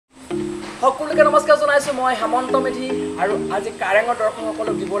সকলোকে নমস্কাৰ জনাইছোঁ মই হেমন্ত মেধি আৰু আজি কাৰেঙৰ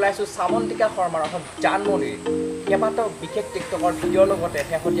দৰ্শকসকলক দিবলৈ আহিছোঁ শ্যামন্তিকা শৰ্মাৰ অৰ্থাৎ জানমণিৰ কেইবাটাও বিশেষ টিকটকৰ ভিডিঅ'ৰ লগতে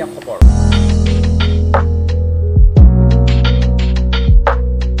শেহতীয়া খবৰ।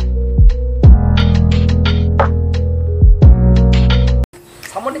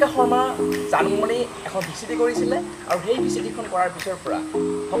 শ্যামন্তিকা শৰ্মা জানমণি এখন ভিচিটি কৰিছিলে আৰু সেই ভিচিটিখন কৰাৰ পিছৰ পৰা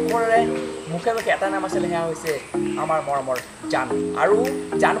সকলোৰে মুখে মুখে এটা নাম আছিলে, সেয়া হৈছে আমাৰ মৰমৰ জানু। আৰু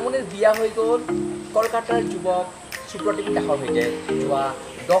জানমণিৰ বিয়া হৈ গ'ল কলকাতাৰ যুৱক সুপ্ৰতীম দাসৰ সৈতে যোৱা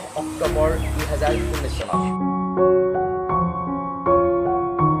 10 অক্টোবৰ 2019 চনত।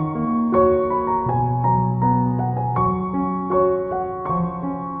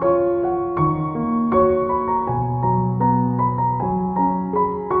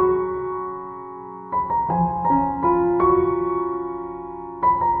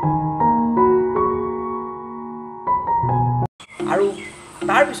 আৰু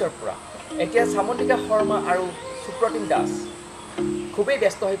তাৰ পিছৰ পৰা এতিয়া শ্যামন্তিকা শৰ্মা আৰু সুপ্ৰতীম দাস খুবেই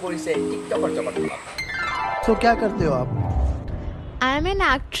ব্যস্ত হৈ পৰিছে টিকটকৰ জগতখনত। तो क्या करते हो आप? I am an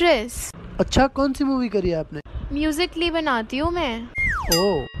actress. अच्छा, कौन सी मूवी करी है आपने? म्यूजिकली बनाती हूँ मैं।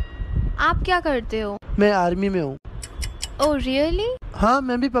 ओह, आप क्या करते हो? मैं आर्मी में हूँ। Oh really? हाँ,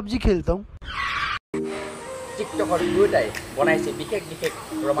 मैं भी पबजी खेलता हूँ। टिकटकर दुटाई बनाइছে বিশেষ বিশেষ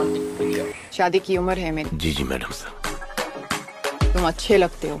रोमांटिक वीडियो। शादी की उम्र है मेरी। जी जी मैडम सर। तुम अच्छे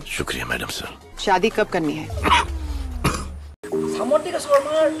लगते हो। शुक्रिया मैडम सर। शादी कब करनी है? শ্যামন্তিকা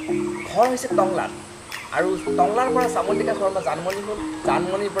শৰ্মাৰ ঘৰ হৈছে টংলাত আৰু টংলাৰ পৰা শ্যামন্তিকা শৰ্মা জানমণি হ'ল,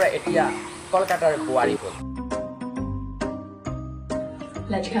 জানমণিৰ পৰা এতিয়া কলকাতাৰ বোৱাৰী হ'ল।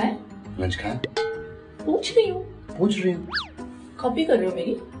 लंच खाए? लंच खाए? पूछ रही हूँ। पूछ रही हूँ। कॉपी कर रहे हो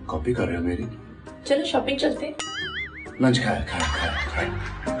मेरी? कॉपी कर रहे हो मेरी? चलो शॉपिंग चलते। लंच खाए खाए खाए खाए।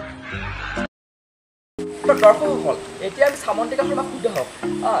 তো দৰ্শকসকল এতিয়া আমি শ্যামন্তিকা শৰ্মাক সুধি হওক।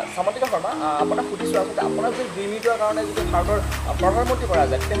 শ্যামন্তিকা শৰ্মা, আপোনাক সুধিছোঁ আচলতে আপোনাক যদি 2 মিনিটৰ কাৰণে যদি ভাৰতৰ প্ৰধানমন্ত্ৰী কৰা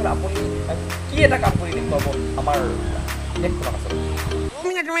যায় তেতিয়াহ'লে আপুনি কি এটা কাম কৰি দেখুৱাব আমাৰ দেশখনক আচলতে? 2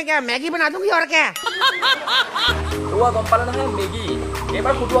 मिनट में क्या मैगी बना दूंगी और क्या? গম পালে নহয় মেগী।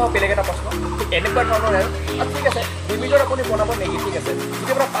 এইবাৰ সুধো আহক বেলেগ এটা প্ৰশ্ন এনেকুৱা ধৰণৰ আৰু ঠিক আছে 2 মিনিটত আপুনি বনাব মেগী, ঠিক আছে।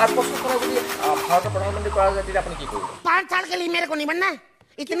 যদি আপোনাৰ 5 বছৰ পৰা যদি ভাৰতৰ প্ৰধানমন্ত্ৰী কৰা যায় তেতিয়া আপুনি কি কৰিব? 5 साल के लिए मेरे को नहीं बनना।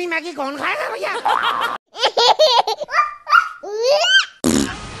 इतनी मैगी कौन खाएगा भैया?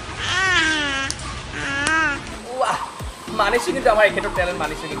 মানিছোঁ কিন্তু আমাৰ এখেতৰ টেলেণ্ট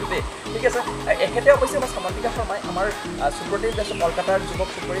মানিছোঁ কিন্তু দেই, ঠিক আছে। এখেতে অৱশ্যে আমাৰ শ্যামন্তিকা শৰ্মাই আমাৰ সুপ্ৰতীম দাস কলকাতাৰ যুৱক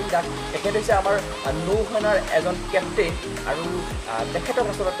সুপ্ৰতীম দাস এখেত হৈছে আমাৰ নৌসেনাৰ এজন কেপ্টেইন আৰু তেখেতক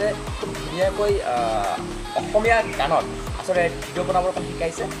আচলতে খুব ধুনীয়াকৈ অসমীয়া গানত আচলতে ভিডিঅ' বনাবৰ কাৰণে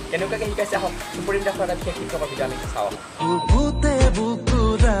শিকাইছে। কেনেকুৱাকৈ শিকাইছে আহক সুপ্ৰতীম দাসৰ এটা বিশেষ টিকটকৰ ভিডিঅ' আমি চাওঁ।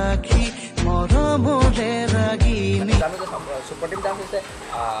 জানো যে সুপ্ৰতীম দাস হৈছে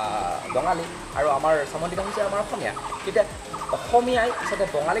বঙালী আৰু আমাৰ শ্যামন্তিকা হৈছে আমাৰ অসমীয়া। তেতিয়া অসমীয়াই আচলতে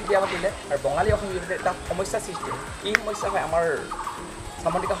বঙালীক বিয়া পাতিলে আৰু বঙালী অসমীয়া এটা সমস্যা সৃষ্টি হয়। এই সমস্যা হয় আমাৰ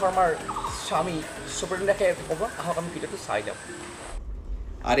শ্যামন্তিকা শৰ্মাৰ স্বামী সুপ্ৰতীম দাসে ক'ব। আহক আমি ভিডিঅ'টো চাই যাওঁ।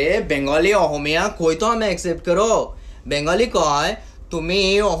 अरे बेंगली अहोमिया कोई तो हमें एक्सेप्ट करो। बेंगली कय तुमी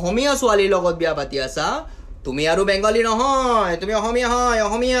अहोमिया ছোৱালীৰ লগত বিয়া পাতি আছা, তুমি আৰু বেংগলী নহয়, তুমি অসমীয়া হয়।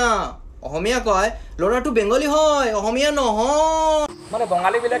 অসমীয়া কয় ল'ৰাটো বেংগলী হয়, অসমীয়া নহয়। মানে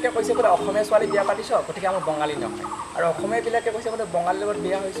বঙালীবিলাকে কৈছে বোলে অসমীয়া ছোৱালী বিয়া পাতিছ, গতিকে আমাৰ বঙালী নহয়, আৰু অসমীয়াবিলাকে কৈছে বোলে বঙালীৰ লগত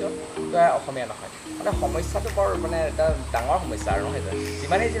বিয়া হৈছ তই অসমীয়া নহয়। মানে সমস্যাটো বৰ মানে এটা ডাঙৰ সমস্যা আৰু নহয় জানো?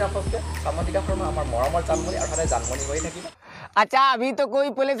 যিমানেই যি নকওক শ্যামন্তিকা শৰ্মা আমাৰ মৰমৰ জানমণি আৰু সদায় জানমণি হৈ থাকিব। अच्छा, अभी तो कोई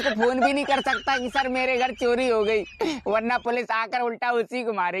पुलिस को फोन भी नहीं कर सकता कि सर मेरे घर चोरी हो गई, वरना पुलिस आकर उल्टा उसी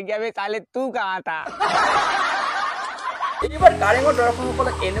को मारेगी। अबे साले तू कहाँ था? এইবাৰ কাৰেঙৰ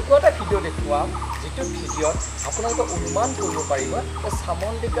দৰ্শকসকলক এনেকুৱা এটা ভিডিঅ' দেখুৱাম যিটো ভিডিঅ'ত আপোনালোকে অনুমান কৰিব পাৰিব যে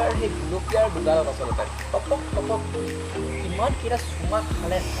শ্যামন্তিকাৰ সেই গুলপীয়াৰ দুডালত আচলতে টপক টপক ইমানকেইটা চুমা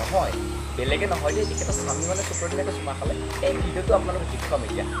খালে নহয়, বেলেগে নহয় দেই, তেখেতৰ স্বামী মানে সুপ্ৰতীমে চুমা খালে। এই ভিডিঅ'টো আপোনালোকে দেখুৱাম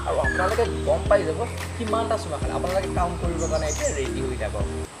এতিয়া আৰু আপোনালোকে গম পাই যাব কিমানটা চুমা খালে। আপোনালোকে কাউণ্ট কৰিবৰ কাৰণে এতিয়া ৰেডি হৈ থাকক।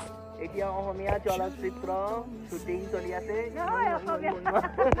 এতিয়া অসমীয়া চলচ্চিত্ৰ শ্বুটিং চলি আছে।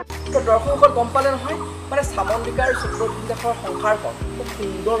 দৰ্শকসকল গম পালে নহয়, মানে শ্যামন্তিকাৰ সুপ্ৰতীম দাসৰ সংসাৰখন খুব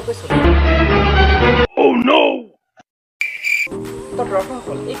সুন্দৰকৈ চলি আছে। তো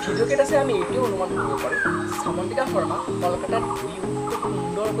দৰ্শকসকল এই ভিডিঅ'কেইটা চাই আমি এইটোও অনুমান কৰিব পাৰোঁ শ্যামন্তিকা শৰ্মা কলকাতাত ঘূৰিও খুব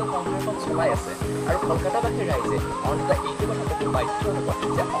সুন্দৰকৈ সংসাৰখন চলাই আছে আৰু কলকাতাবাসীৰ ৰাইজে অন্ততঃ এইটো কথা ক'ব বাধ্য হ'ব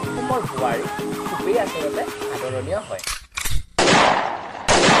যে অসমৰ বোৱাৰী খুবেই আচলতে আদৰণীয় হয়।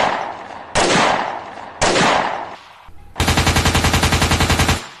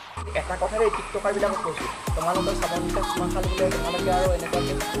 এটা কথাৰে টিকটকাৰবিলাকক কৈছোঁ, তোমালোকৰ শ্যামন্তিকা চুমা খাল বোলে তোমালোকে আৰু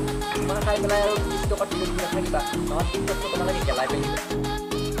এনেকুৱাকৈ চুমা খাই পেলাই আৰু টিকটকত নাথাকিবা, নহয় টিকটকটো তোমালোকে গেলাই পেলিবা।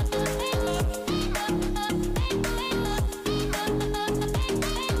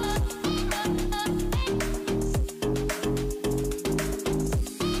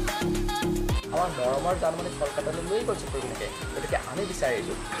 মৰমৰ জানমণি কলকাতালৈ লৈ গ'ল চুপৰবিনাকে গতিকে আমি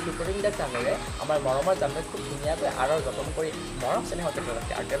বিচাৰিছোঁ চুপৰবিনাক জানমণিয়ে আমাৰ মৰমৰ জানমণিক খুব ধুনীয়াকৈ আদৰ যতন কৰি মৰম চেনেহত যাতে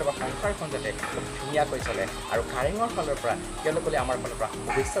ৰাখে আৰু তেওঁলোকৰ সংসাৰখন যাতে খুব ধুনীয়াকৈ চলে আৰু কাৰেঙৰ ফালৰ পৰা তেওঁলোকলৈ আমাৰ ফালৰ পৰা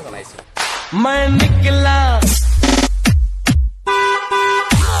শুভেচ্ছা জনাইছোঁ मैं निकला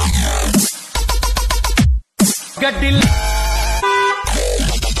गड्डी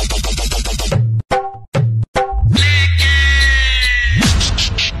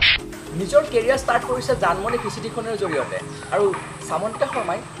নিজৰ কেৰিয়াৰ ষ্টাৰ্ট কৰিছে জানমণি ভিচিডিখনৰ জৰিয়তে আৰু সামন্তিকা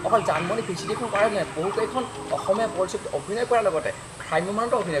শৰ্মাই অকল জানমণি ভিচিডিখন কৰা নহয় বহুকেইখন অসমীয়া পৰিচয়ত অভিনয় কৰাৰ লগতে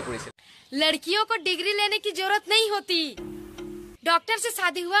ভ্ৰাম্যমানতো অভিনয় কৰিছিল लड़कियों को डिग्री लेने की जरूरत नहीं होती डॉक्टर से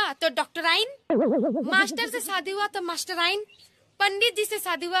शादी हुआ तो डॉक्टराइन मास्टर से शादी हुआ तो मास्टराइन पंडित जी से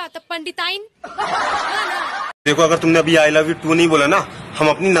शादी हुआ तो पंडिताइन देखो अगर तुमने अभी आई लव यू 2 नहीं बोला ना हम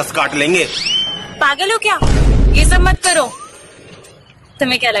अपनी नस काट लेंगे पागल हो क्या ये सब मत करो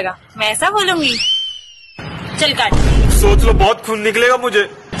तुम्हें क्या लगा मैं ऐसा बोलूंगी चल काट सोच लो बहुत खून निकलेगा मुझे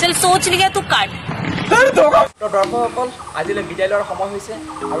चल सोच लिया तू काट দৰ্শকসকল আজিলৈ বিদায় লোৱাৰ সময় হৈছে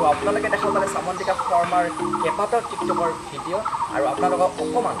আৰু আপোনালোকে দেখা পালে সামন্তিকা শৰ্মাৰ কেইবাটাও টিকটকৰ ভিডিঅ' আৰু আপোনালোকক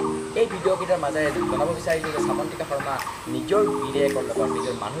অকণমান এই ভিডিঅ'কেইটাৰ মাজেৰে জনাব বিচাৰিছোঁ যে সামন্তিকা শৰ্মা নিজৰ গিৰিয়েকৰ লগত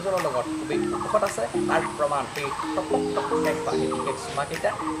নিজৰ মানুহজনৰ লগত খুবেই সুখত আছে তাৰ প্ৰমাণ সেই টপক টপক শেষ বা সেই বিশেষ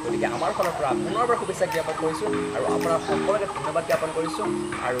চুমাকেইটা গতিকে আমাৰ ফালৰ পৰা পুনৰবাৰ শুভেচ্ছা জ্ঞাপন কৰিছোঁ আৰু আপোনাৰ সকলোকে ধন্যবাদ জ্ঞাপন কৰিছোঁ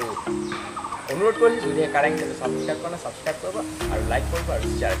আৰু অনুৰোধ কৰিছোঁ যদিহে কাৰেং চেনেল ছাবস্ক্ৰাইব কৰা নাই ছাবস্ক্ৰাইব কৰিব আৰু লাইক কৰিব আৰু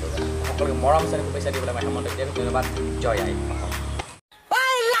শ্বেয়াৰ কৰিব সকলোকে মৰম চেনেল শুভেচ্ছা দিবলৈ মই হেমন্তক ধন্যবাদ জয় আই